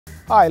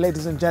Hi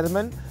ladies and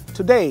gentlemen,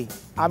 today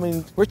I'm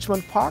in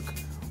Richmond Park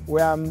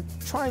where I'm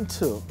trying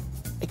to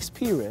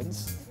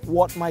experience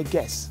what my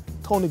guest,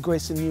 Tony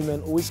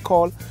Greyson-NEWMAN, who is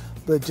called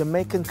the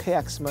Jamaican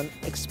Kayaksman,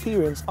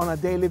 experience on a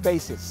daily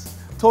basis.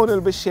 Tony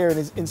will be sharing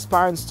his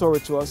inspiring story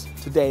to us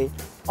today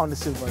on the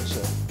SYLBOURNE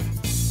Show.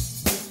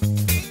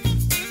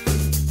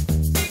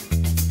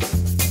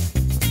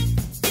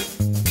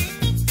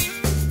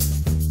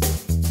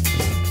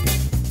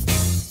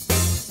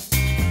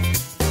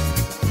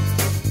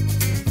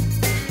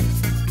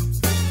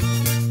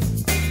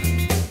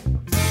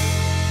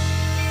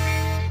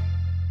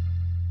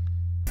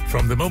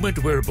 From the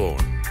moment we're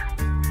born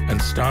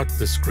and start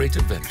this great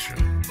adventure,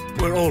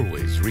 we're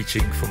always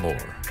reaching for more.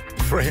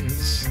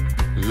 Friends,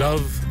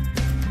 love,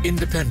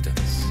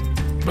 independence.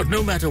 But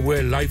no matter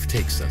where life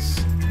takes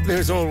us,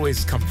 there's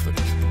always comfort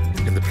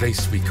in the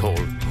place we call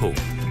home.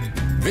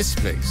 This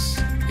place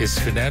is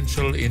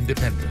financial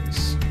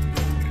independence.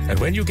 And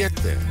when you get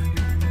there,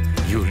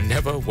 you'll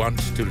never want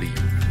to leave.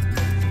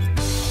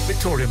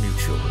 Victoria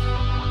Mutual,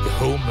 the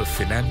home of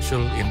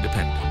financial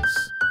independence.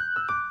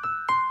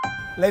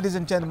 Ladies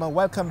and gentlemen,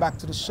 welcome back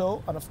to the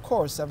show. And of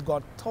course, I've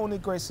got Tony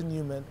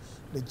Greyson-NEWMAN,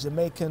 the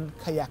Jamaican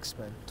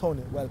Kayaksman.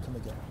 Tony, welcome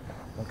again.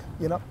 Okay.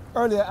 You know,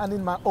 earlier and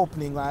in my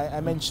opening,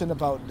 I mentioned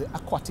about the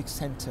aquatic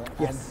center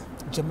and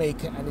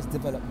Jamaica and its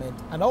development.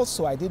 And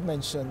also, I did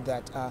mention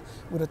that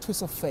with a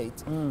twist of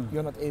fate,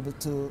 you're not able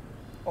to,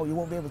 or you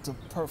won't be able to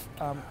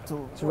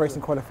race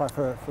and qualify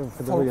for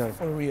the Rio.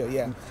 For Rio,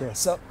 yeah.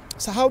 Yes.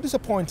 So how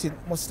disappointing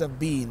must have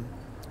been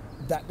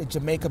that the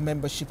Jamaica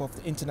membership of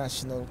the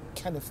International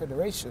Canoe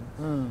Federation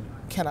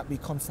cannot be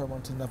confirmed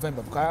until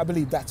November, because I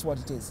believe that's what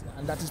it is,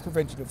 and that is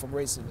preventing you from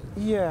racing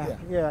it. Yeah.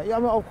 I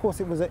mean, of course,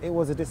 it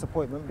was a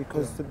disappointment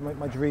because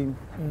my dream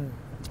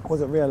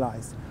wasn't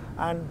realised.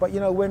 But you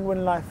know,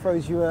 when life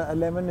throws you a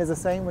lemon, there's a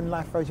saying: when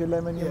life throws you a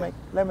lemon, you make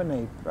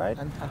lemonade, right?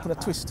 And put a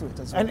twist to it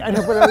as well. And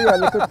put a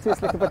little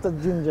twist, like a bit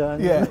of ginger.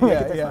 And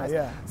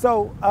Yeah.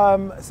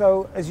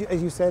 So as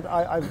you said,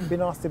 I've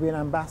been asked to be an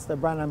ambassador,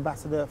 brand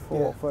ambassador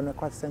for an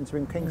aquatic centre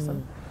in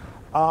Kingston.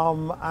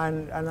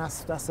 And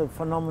that's a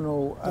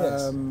phenomenal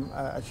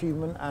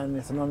achievement, and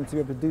it's an honour to be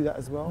able to do that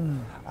as well.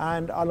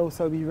 And I'll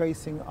also be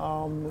racing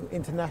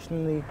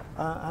internationally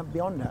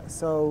beyond that.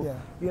 So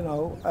you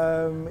know,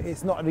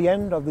 it's not the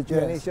end of the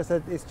journey. It's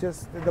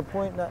just the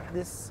point that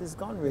this is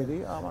gone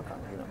really. I can't,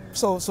 you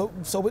know.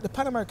 So with the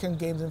Pan American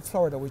Games in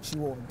Florida, which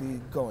you won't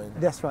be going.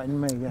 That's right, in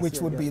May. Yes.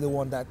 Which would be the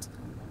one that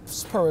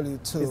spurred you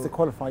to. Is to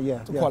qualify,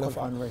 to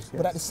qualify. And race.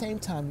 Yes. But at the same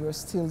time, you're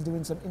still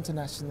doing some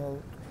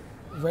international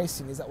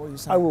racing. Is that what you're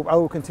saying? I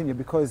will continue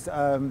because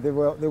there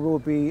will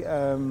be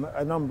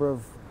a number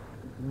of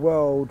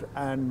world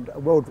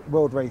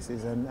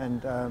races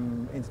and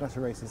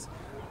international races,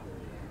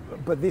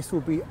 but this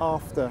will be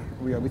after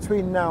Rio.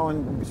 Between now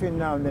and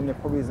then, there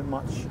probably isn't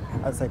much.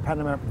 As I say,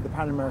 the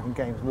Pan American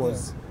Games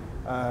was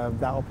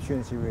that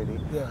opportunity really.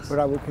 Yes. But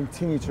I will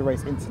continue to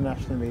race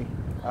internationally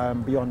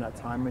beyond that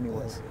time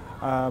anyway. Yes.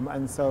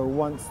 And so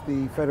once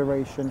the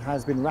federation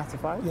has been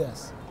ratified,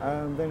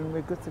 then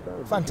we're good to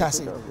go.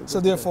 Fantastic. So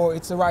therefore,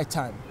 it's the right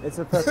time. It's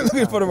a perfect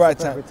time. For the right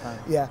time.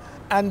 Yeah.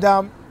 And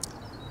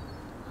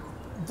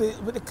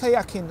with the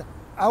kayaking,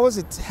 how has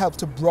it helped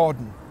to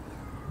broaden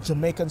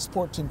Jamaican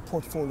sporting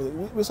portfolio?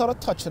 We sort of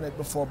touched on it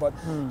before, but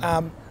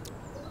and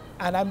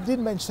I did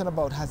mention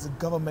about has the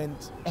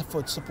government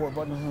effort support,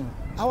 but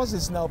how is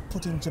this now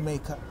putting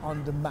Jamaica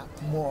on the map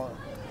more?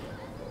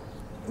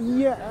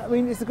 Yeah, I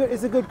mean, it's a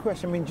good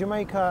question. I mean,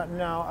 Jamaica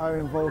now are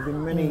involved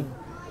in many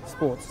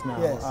sports now.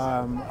 Yes.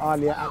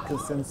 Alia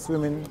Atkinson,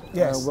 swimming,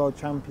 world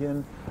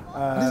champion.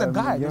 There's a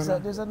guy.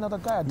 There's another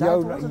guy.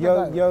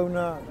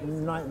 Yona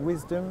Night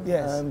Wisdom,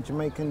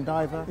 Jamaican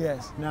diver.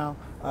 Yes. Now,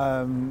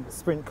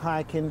 sprint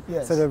kayaking.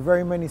 Yes. So there are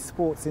very many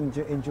sports in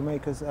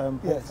Jamaica's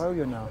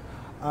portfolio now,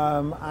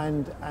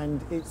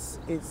 and it's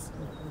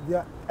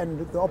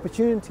the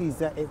opportunities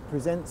that it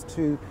presents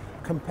to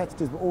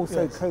competitors, but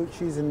also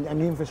coaches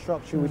and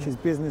infrastructure, which is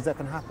business that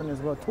can happen as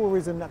well.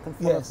 Tourism that can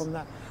follow from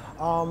that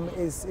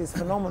is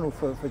phenomenal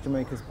for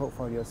Jamaica's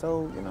portfolio.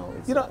 So you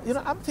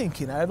know, I'm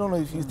thinking. I don't know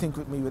if you think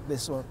with me with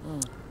this one,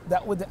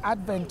 that with the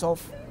advent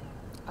of,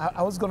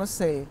 I was going to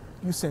say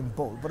Usain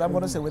Bolt, but I'm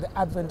going to say with the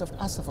advent of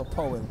Asafa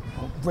Powell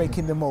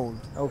breaking the mold,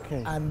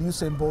 and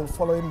Usain Bolt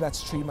following that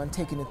stream and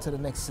taking it to the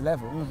next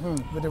level,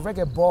 with the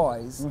Reggae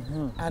Boys,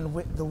 and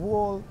with the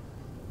whole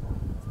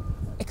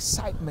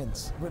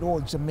excitement with all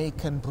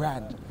Jamaican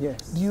brand.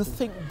 Yes. Do you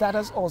think that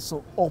has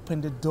also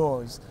opened the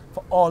doors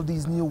for all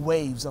these new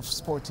waves of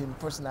sporting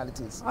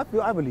personalities? I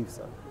believe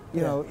so.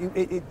 You know,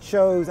 it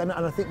shows, and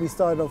I think we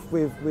started off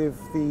with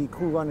the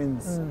Cool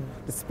Runnings.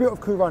 The spirit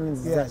of Cool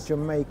Runnings is that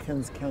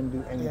Jamaicans can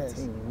do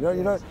anything.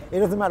 You know, it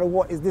doesn't matter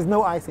what is. There's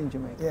no ice in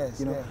Jamaica.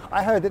 You know,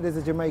 I heard that there's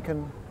a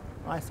Jamaican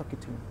ice hockey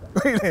team.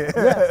 Really?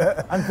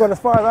 Yeah. And as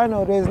far as I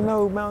know, there's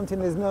no mountain.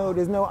 There's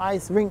no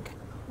ice rink.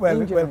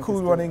 Well,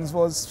 Cool Runnings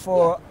was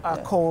for a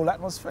cold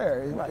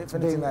atmosphere, if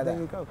anything like that. There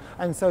you go.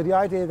 And so the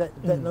idea that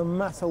no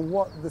matter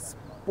what the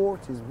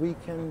sport is, we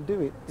can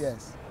do it.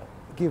 Yes.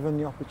 given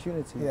the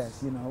opportunities.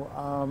 Yes. You know,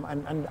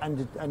 and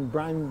the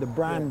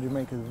brand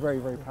Jamaica is very,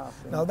 very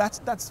powerful. Now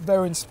that's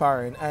very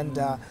inspiring, and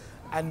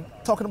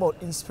talking about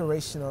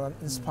inspirational and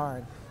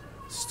inspiring,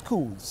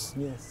 schools,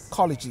 yes,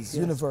 colleges, yes,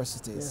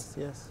 universities.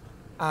 yes,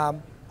 yes.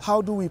 How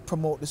do we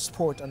promote the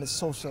sport and the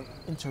social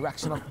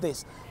interaction of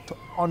this to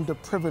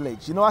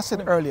underprivileged? You know, I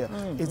said earlier,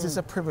 is this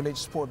a privileged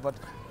sport, but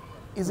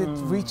is it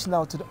reaching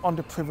out to the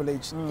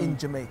underprivileged in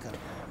Jamaica?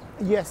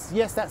 Yes,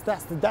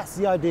 that's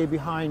the idea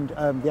behind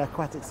the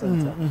aquatic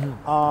centre,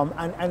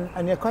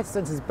 and the aquatic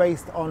centre is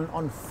based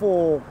on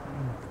 4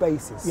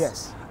 bases.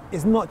 Yes,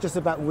 it's not just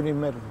about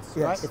winning medals,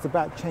 yes, right? It's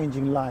about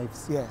changing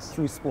lives, yes,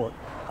 through sport,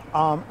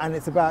 and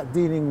it's about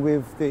dealing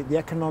with the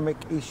economic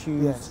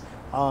issues. Yes.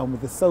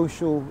 With the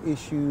social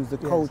issues, the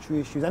cultural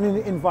issues, and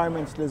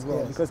environmental as well.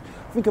 Yes. Because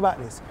think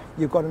about this: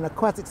 you've got an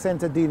aquatic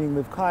centre dealing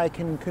with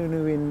kayaking,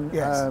 canoeing,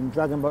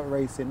 dragon boat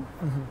racing,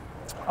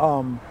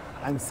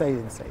 and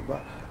sailing,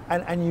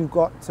 and you've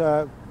got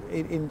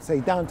in say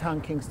downtown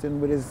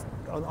Kingston, where there's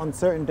on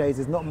certain days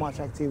there's not much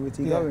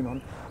activity going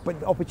on,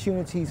 but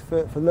opportunities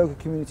for local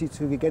community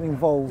to get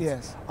involved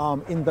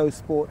in those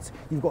sports.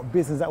 You've got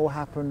business that will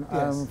happen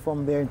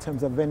from there in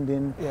terms of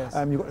vending.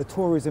 You've got the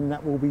tourism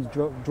that will be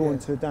drawn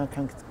to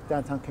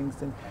downtown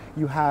Kingston.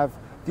 You have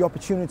the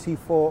opportunity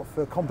for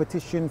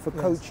competition, for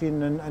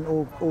coaching, and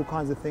all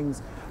kinds of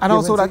things. And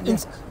also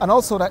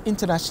that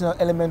international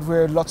element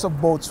where lots of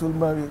boats will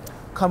maybe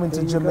come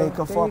into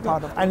Jamaica for a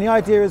part of it. And the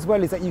idea as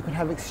well is that you can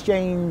have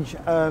exchange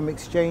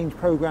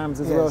programs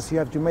as well. So you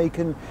have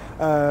Jamaican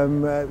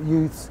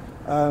youths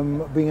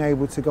being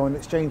able to go on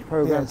exchange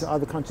programs to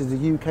other countries,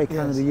 the UK,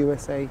 Canada,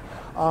 USA.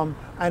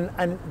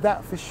 And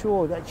that for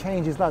sure, that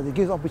changes lives. It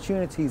gives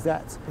opportunities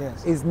that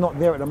is not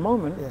there at the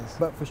moment,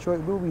 but for sure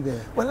it will be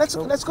there. Well,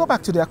 let's go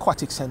back to the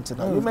aquatic centre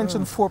now. You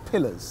mentioned 4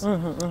 pillars.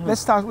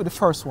 Let's start with the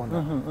first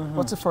one.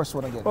 What's the first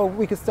one again? Well,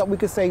 we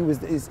could say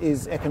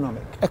is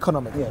economic.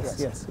 Economic.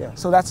 Yes.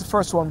 So that's the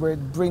first one where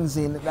it brings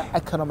in the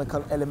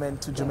economical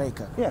element to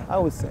Jamaica. Yeah, I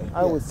would say.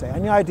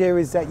 And the idea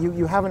is that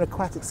you have an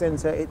aquatic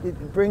centre.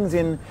 It brings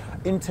in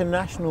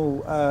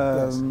international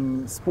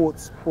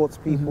sports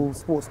people,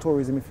 sports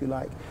tourism, if you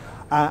like.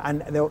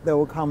 And they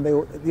will come.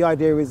 The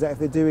idea is that if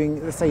they're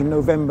doing, let's say,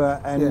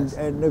 November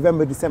and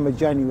November, December,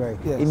 January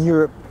in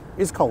Europe,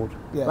 it's cold,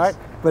 right?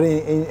 But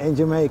in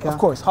Jamaica, of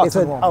course, hot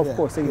and warm. Of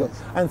course,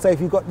 and so if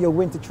you've got your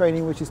winter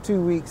training, which is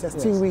 2 weeks,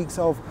 that's 2 weeks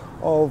of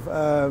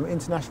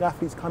international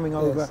athletes coming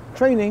over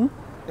training.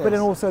 But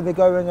then also they're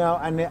going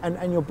out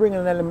and you're bringing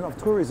an element of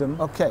tourism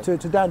to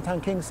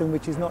downtown Kingston,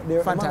 which is not there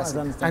at the moment, as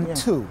I understand.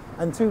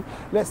 And two,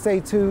 let's say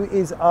 2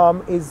 is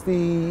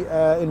the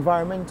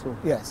environmental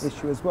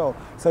issue as well.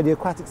 So the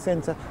aquatic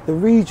centre, the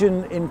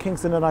region in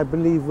Kingston that I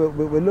believe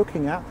we're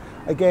looking at,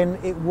 again,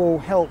 it will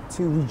help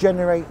to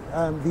regenerate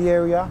the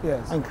area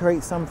and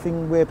create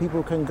something where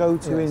people can go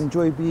to and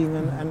enjoy being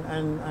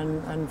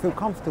and feel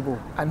comfortable.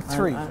 And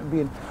 3,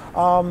 being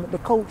the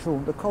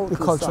cultural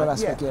side.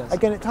 Aspect.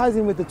 Again, it ties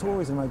in with the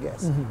tourism, I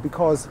guess,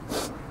 because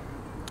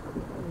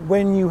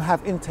when you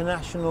have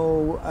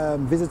international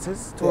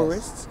visitors,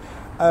 tourists,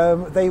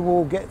 they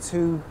will get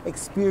to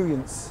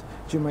experience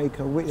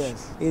Jamaica, which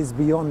is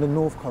beyond the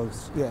North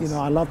Coast. You know,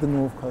 I love the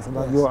North Coast. I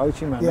love your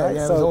Ochi man, right?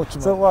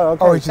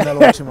 Original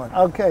Ochi man.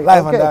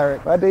 Live and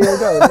direct. Right, there you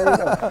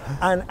go.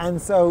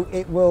 And so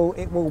it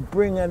will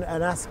bring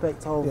an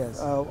aspect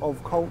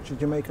of culture,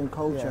 Jamaican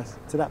culture,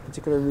 to that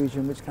particular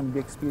region, which can be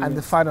experienced. And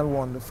the final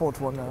one, the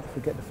 4th one now. I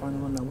forget the final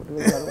one now. What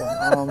was the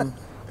other one?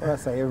 What did I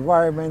say?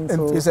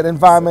 Environmental. You said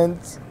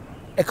environment,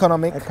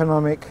 economic,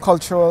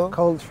 cultural.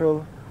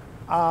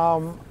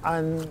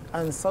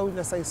 And so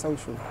let's say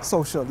social.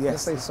 Social, yes.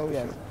 Let's say social.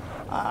 And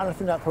I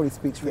think that probably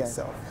speaks for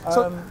itself.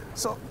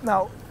 So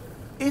now,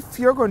 if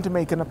you're going to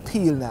make an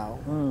appeal now,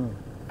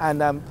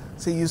 and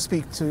say you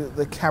speak to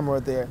the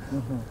camera there,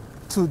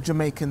 to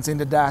Jamaicans in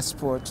the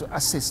diaspora to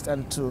assist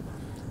and to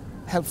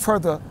help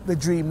further the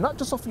dream, not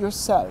just of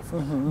yourself,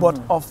 but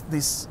of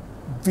this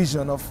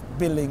vision of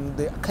building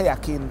the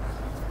kayaking,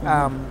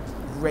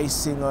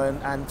 racing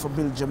and for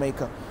Build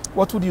Jamaica,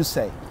 what would you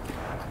say?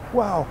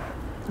 Wow.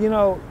 You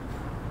know,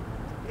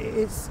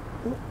 it's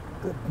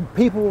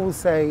people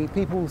accept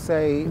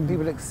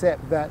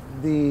that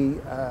the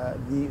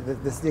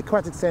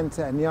aquatic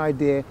centre and the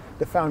idea,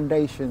 the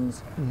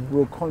foundations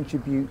will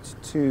contribute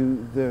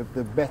to the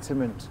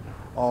betterment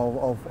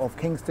of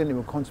Kingston. It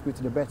will contribute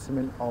to the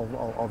betterment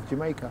of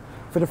Jamaica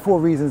for the 4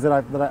 reasons that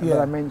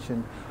I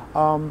mentioned.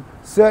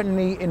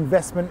 Certainly,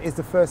 investment is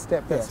the first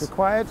step that's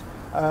required,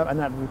 and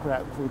that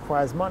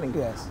requires money.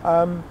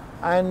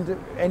 And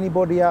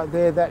anybody out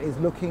there that is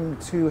looking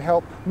to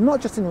help,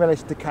 not just in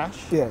relation to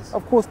cash.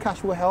 Of course,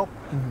 cash will help,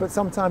 but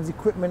sometimes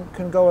equipment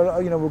can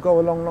will go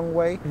a long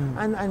way,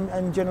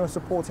 and general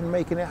support in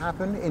making it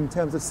happen in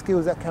terms of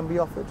skills that can be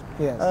offered.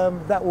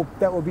 That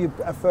will be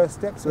a first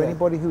step. So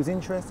anybody who's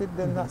interested,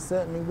 then that's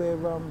certainly where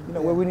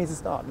where we need to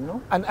start.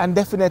 And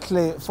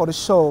definitely for the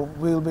show,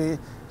 we'll be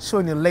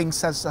showing you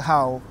links as to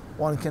how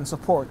one can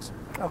support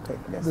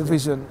the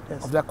vision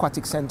of the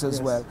aquatic centre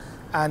as well.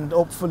 And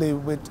hopefully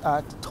with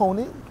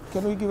Tony,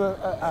 Can we give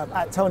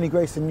at Tony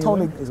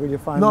Greyson-NEWMAN is where you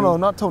find me. No,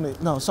 not Tony.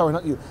 No, sorry,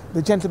 not you.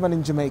 The gentleman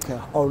in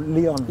Jamaica. Oh,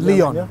 Leon.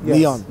 Leon. Yes.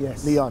 Leon.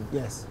 Yes. Leon.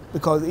 Yes.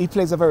 Because he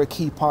plays a very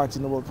key part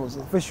in the whole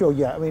process. For sure,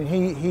 yeah. I mean,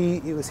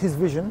 it was his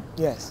vision.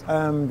 Yes.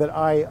 That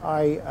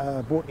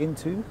I bought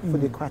into for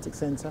the aquatic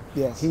centre.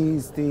 Yes.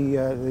 He's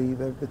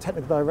the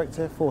technical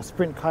director for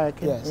Sprint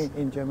Kayaking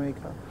in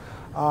Jamaica.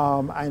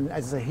 And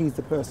as I say, he's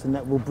the person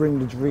that will bring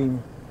the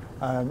dream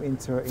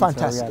into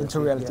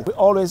reality. Yeah. We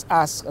always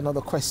ask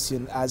another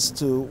question as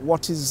to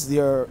what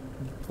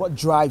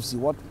drives you,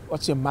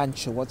 what's your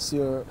mantra, what's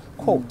your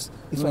quote,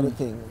 if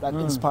anything, that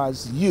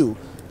inspires you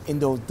in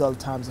those dull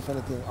times, if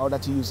anything, or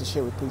that you use to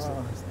share with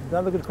people.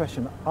 Another good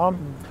question.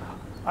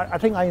 I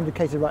think I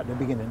indicated right at the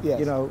beginning. Yes.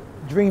 You know,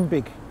 dream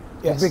big.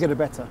 Yes. The bigger the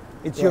better.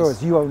 It's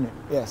yours. You own it.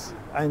 Yes.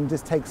 And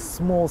just take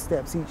small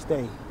steps each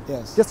day.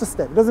 Yes. Just a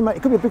step. It doesn't matter.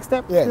 It could be a big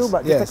step still,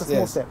 but just take a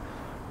small step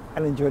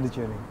and enjoy the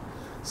journey.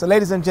 So,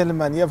 ladies and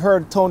gentlemen, you have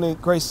heard Tony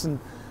Greyson,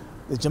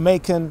 the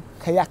Jamaican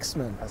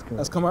Kayaksman.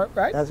 That's come out,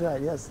 right? That's right,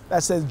 yes.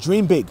 That says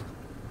dream big.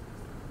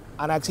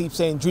 And I keep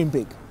saying dream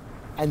big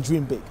and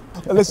dream big.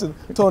 Listen,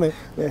 Tony,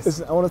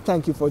 listen, I want to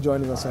thank you for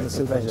joining us on the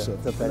SYLBOURNE Show.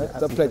 It's a pleasure.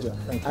 It's a pleasure.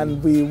 Thank you.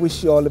 And we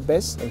wish you all the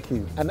best. Thank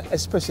you. And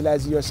especially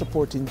as you're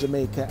supporting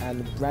Jamaica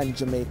and brand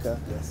Jamaica.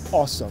 Yes.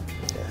 Awesome.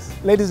 Yes.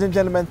 Ladies and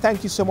gentlemen,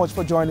 thank you so much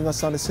for joining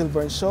us on the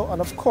SYLBOURNE Show. And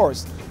of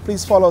course,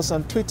 please follow us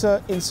on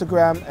Twitter,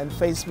 Instagram, and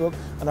Facebook,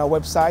 and our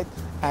website.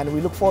 And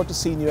we look forward to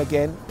seeing you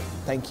again.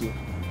 Thank you.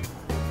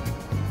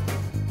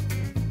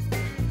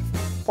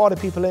 For the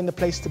people in the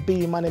place to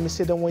be, my name is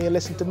Sid, and when you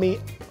listen to me,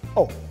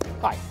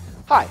 hi.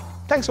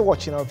 Thanks for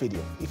watching our video.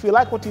 If you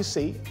like what you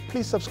see,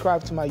 please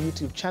subscribe to my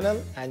YouTube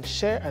channel and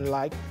share and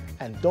like,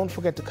 and don't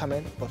forget to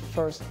comment, but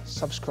first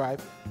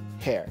subscribe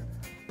here.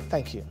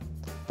 Thank you.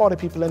 For the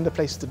people in the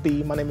place to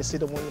be, my name is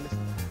Sid, and when you listen.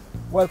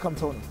 Welcome,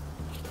 Tony.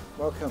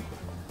 Welcome.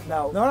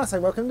 Now, no, I say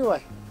welcome, do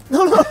I?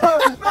 No,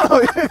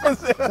 you can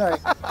say Sorry.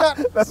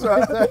 That's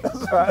right.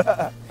 That's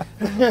right.